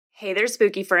Hey there,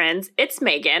 spooky friends. It's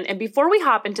Megan, and before we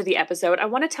hop into the episode, I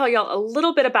want to tell y'all a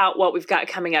little bit about what we've got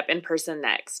coming up in person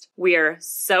next. We're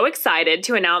so excited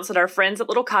to announce that our friends at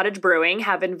Little Cottage Brewing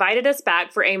have invited us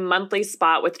back for a monthly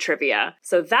spot with trivia.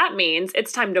 So that means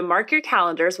it's time to mark your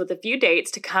calendars with a few dates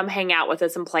to come hang out with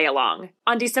us and play along.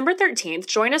 On December 13th,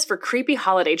 join us for Creepy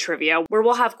Holiday Trivia, where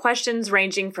we'll have questions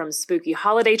ranging from spooky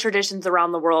holiday traditions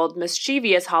around the world,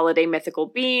 mischievous holiday mythical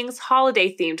beings,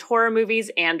 holiday-themed horror movies,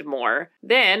 and more.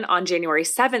 Then, on January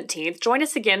 17th, join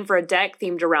us again for a deck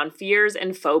themed around fears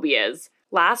and phobias.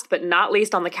 Last but not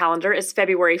least on the calendar is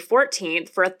February 14th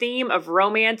for a theme of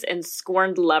romance and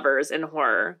scorned lovers in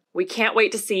horror. We can't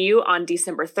wait to see you on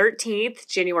December 13th,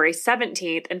 January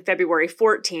 17th, and February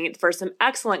 14th for some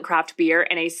excellent craft beer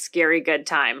and a scary good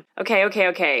time.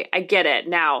 Okay, I get it.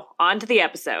 Now, on to the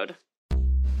episode.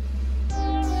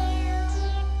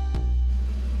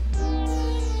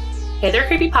 Hey there,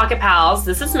 Creepy Pocket Pals.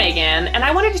 This is Megan, and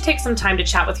I wanted to take some time to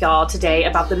chat with y'all today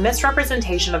about the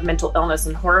misrepresentation of mental illness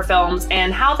in horror films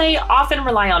and how they often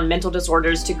rely on mental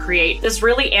disorders to create this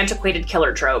really antiquated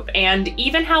killer trope, and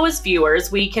even how as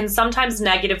viewers we can sometimes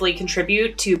negatively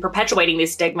contribute to perpetuating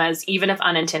these stigmas, even if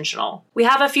unintentional. We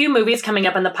have a few movies coming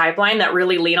up in the pipeline that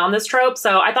really lean on this trope,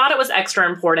 so I thought it was extra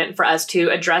important for us to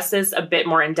address this a bit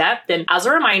more in depth. And as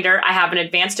a reminder, I have an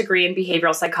advanced degree in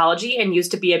behavioral psychology and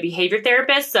used to be a behavior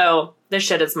therapist, so this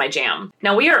shit is my jam.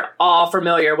 Now, we are all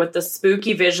familiar with the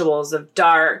spooky visuals of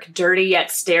dark, dirty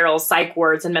yet sterile psych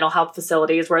wards and mental health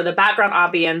facilities where the background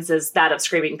ambience is that of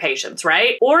screaming patients,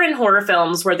 right? Or in horror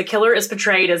films where the killer is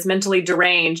portrayed as mentally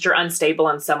deranged or unstable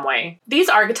in some way. These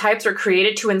archetypes are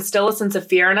created to instill a sense of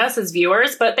fear in us as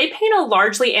viewers, but they paint a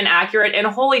largely inaccurate and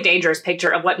wholly dangerous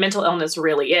picture of what mental illness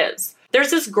really is.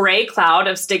 There's this gray cloud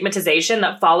of stigmatization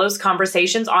that follows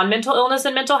conversations on mental illness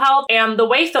and mental health, and the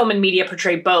way film and media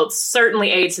portray both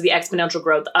certainly aids to the exponential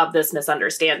growth of this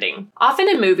misunderstanding. Often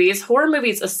in movies, horror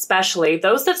movies especially,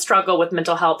 those that struggle with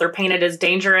mental health are painted as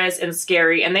dangerous and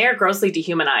scary, and they are grossly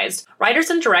dehumanized. Writers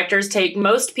and directors take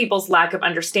most people's lack of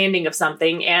understanding of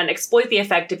something and exploit the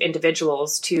affected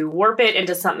individuals to warp it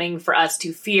into something for us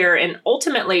to fear and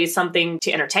ultimately something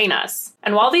to entertain us.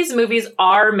 And while these movies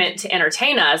are meant to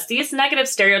entertain us, these negative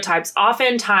stereotypes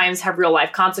oftentimes have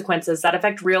real-life consequences that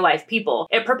affect real-life people.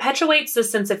 It perpetuates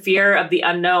this sense of fear of the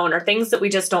unknown or things that we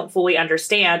just don't fully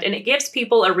understand, and it gives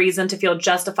people a reason to feel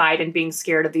justified in being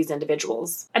scared of these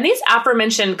individuals. And these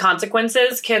aforementioned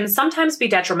consequences can sometimes be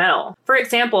detrimental. For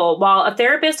example, while a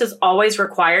therapist is always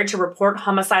required to report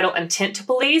homicidal intent to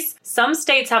police, some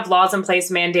states have laws in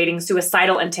place mandating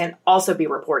suicidal intent also be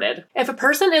reported. If a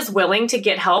person is willing to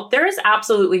get help, there is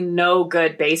absolutely no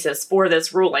good basis for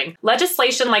this ruling.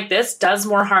 Legislation like this does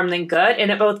more harm than good,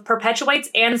 and it both perpetuates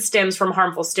and stems from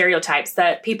harmful stereotypes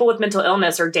that people with mental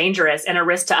illness are dangerous and a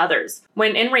risk to others,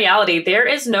 when in reality, there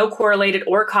is no correlated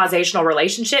or causational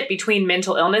relationship between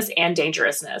mental illness and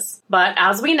dangerousness. But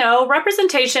as we know,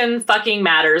 representation fucking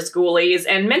matters, ghoulies,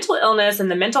 and mental illness in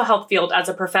the mental health field as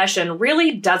a profession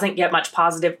really doesn't get much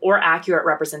positive or accurate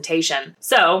representation.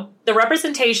 So, the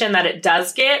representation that it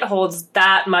does get holds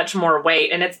that much more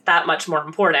weight, and it's that much more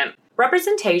important.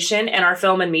 Representation in our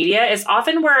film and media is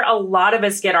often where a lot of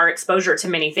us get our exposure to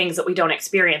many things that we don't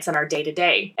experience in our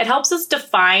day-to-day. It helps us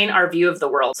define our view of the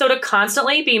world. So to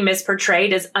constantly be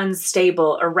misportrayed as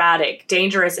unstable, erratic,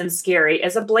 dangerous, and scary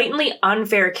is a blatantly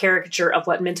unfair caricature of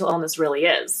what mental illness really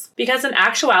is. Because in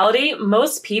actuality,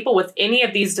 most people with any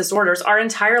of these disorders are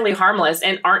entirely harmless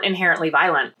and aren't inherently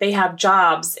violent. They have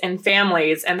jobs and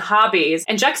families and hobbies,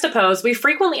 and juxtaposed, we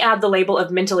frequently add the label of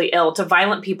mentally ill to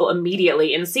violent people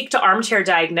immediately and seek to armchair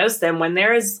diagnose them when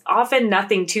there is often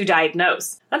nothing to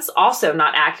diagnose. That's also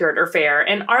not accurate or fair.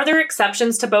 And are there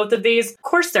exceptions to both of these? Of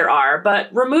course there are,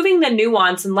 but removing the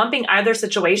nuance and lumping either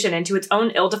situation into its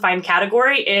own ill-defined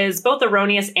category is both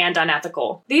erroneous and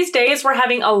unethical. These days, we're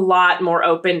having a lot more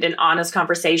open and honest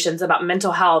conversations about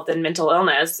mental health and mental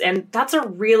illness, and that's a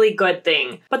really good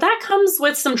thing. But that comes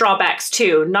with some drawbacks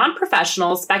too.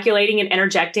 Non-professionals speculating and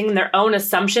interjecting their own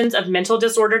assumptions of mental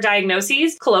disorder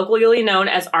diagnoses, colloquially known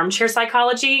as armchair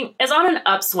psychology, is on an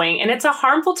upswing, and it's a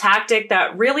harmful tactic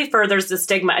that really furthers the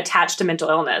stigma attached to mental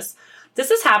illness. This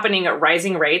is happening at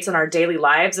rising rates in our daily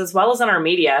lives as well as in our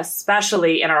media,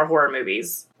 especially in our horror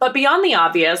movies. But beyond the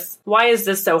obvious, why is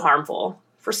this so harmful?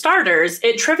 For starters,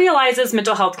 it trivializes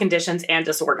mental health conditions and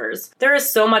disorders. There is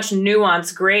so much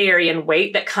nuance, gray area, and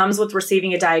weight that comes with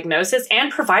receiving a diagnosis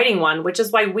and providing one, which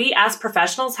is why we as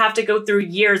professionals have to go through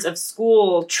years of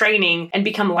school, training, and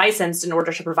become licensed in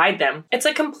order to provide them. It's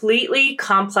a completely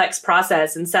complex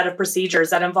process and set of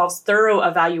procedures that involves thorough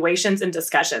evaluations and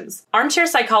discussions. Armchair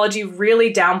psychology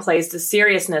really downplays the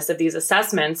seriousness of these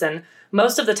assessments and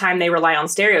Most of the time, they rely on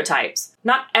stereotypes.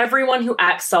 Not everyone who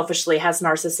acts selfishly has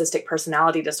narcissistic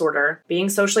personality disorder. Being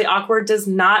socially awkward does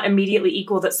not immediately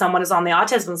equal that someone is on the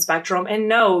autism spectrum, and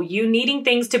no, you needing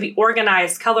things to be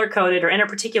organized, color-coded, or in a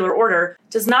particular order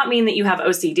does not mean that you have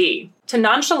OCD. To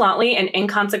nonchalantly and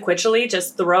inconsequentially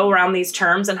just throw around these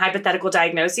terms and hypothetical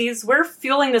diagnoses, we're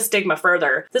fueling the stigma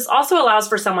further. This also allows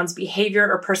for someone's behavior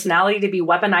or personality to be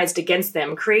weaponized against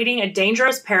them, creating a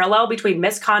dangerous parallel between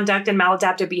misconduct and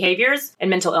maladaptive behaviors and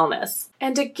mental illness.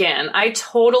 And again, I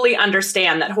totally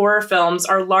understand that horror films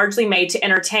are largely made to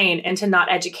entertain and to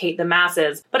not educate the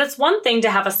masses. But it's one thing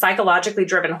to have a psychologically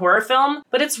driven horror film,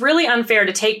 but it's really unfair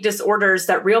to take disorders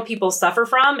that real people suffer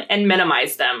from and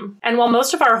minimize them. And while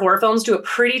most of our horror films do a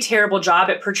pretty terrible job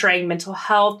at portraying mental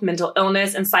health, mental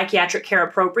illness, and psychiatric care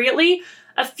appropriately,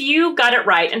 a few got it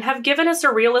right and have given us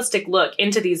a realistic look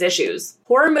into these issues.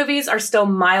 Horror movies are still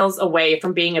miles away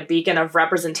from being a beacon of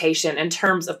representation in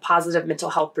terms of positive mental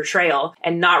health portrayal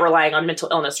and not relying on mental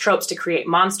illness tropes to create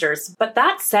monsters. But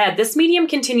that said, this medium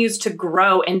continues to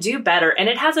grow and do better, and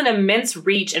it has an immense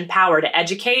reach and power to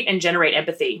educate and generate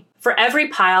empathy. For every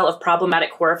pile of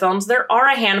problematic horror films, there are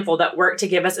a handful that work to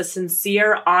give us a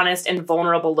sincere, honest, and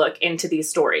vulnerable look into these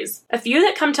stories. A few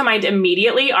that come to mind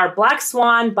immediately are Black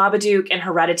Swan, Babadook, and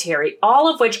Hereditary, all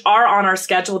of which are on our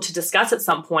schedule to discuss at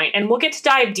some point, and we'll get to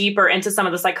dive deeper into some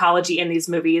of the psychology in these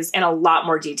movies in a lot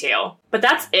more detail. But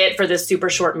that's it for this super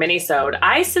short minisode.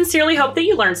 I sincerely hope that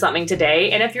you learned something today,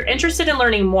 and if you're interested in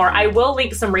learning more, I will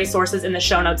link some resources in the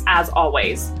show notes as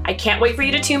always. I can't wait for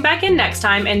you to tune back in next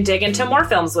time and dig into more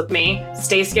films with me.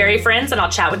 Stay scary, friends, and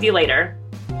I'll chat with you later.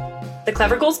 The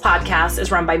Clever Ghouls podcast is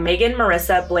run by Maegan,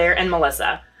 Marissa, Blair, and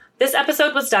Melissa. This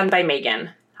episode was done by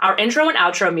Maegan. Our intro and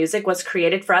outro music was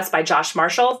created for us by Josh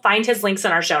Marshall. Find his links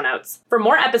in our show notes. For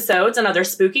more episodes and other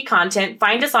spooky content,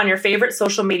 find us on your favorite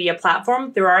social media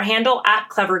platform through our handle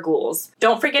 @CleverGhouls.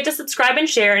 Don't forget to subscribe and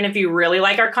share, and if you really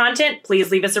like our content, please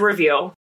leave us a review.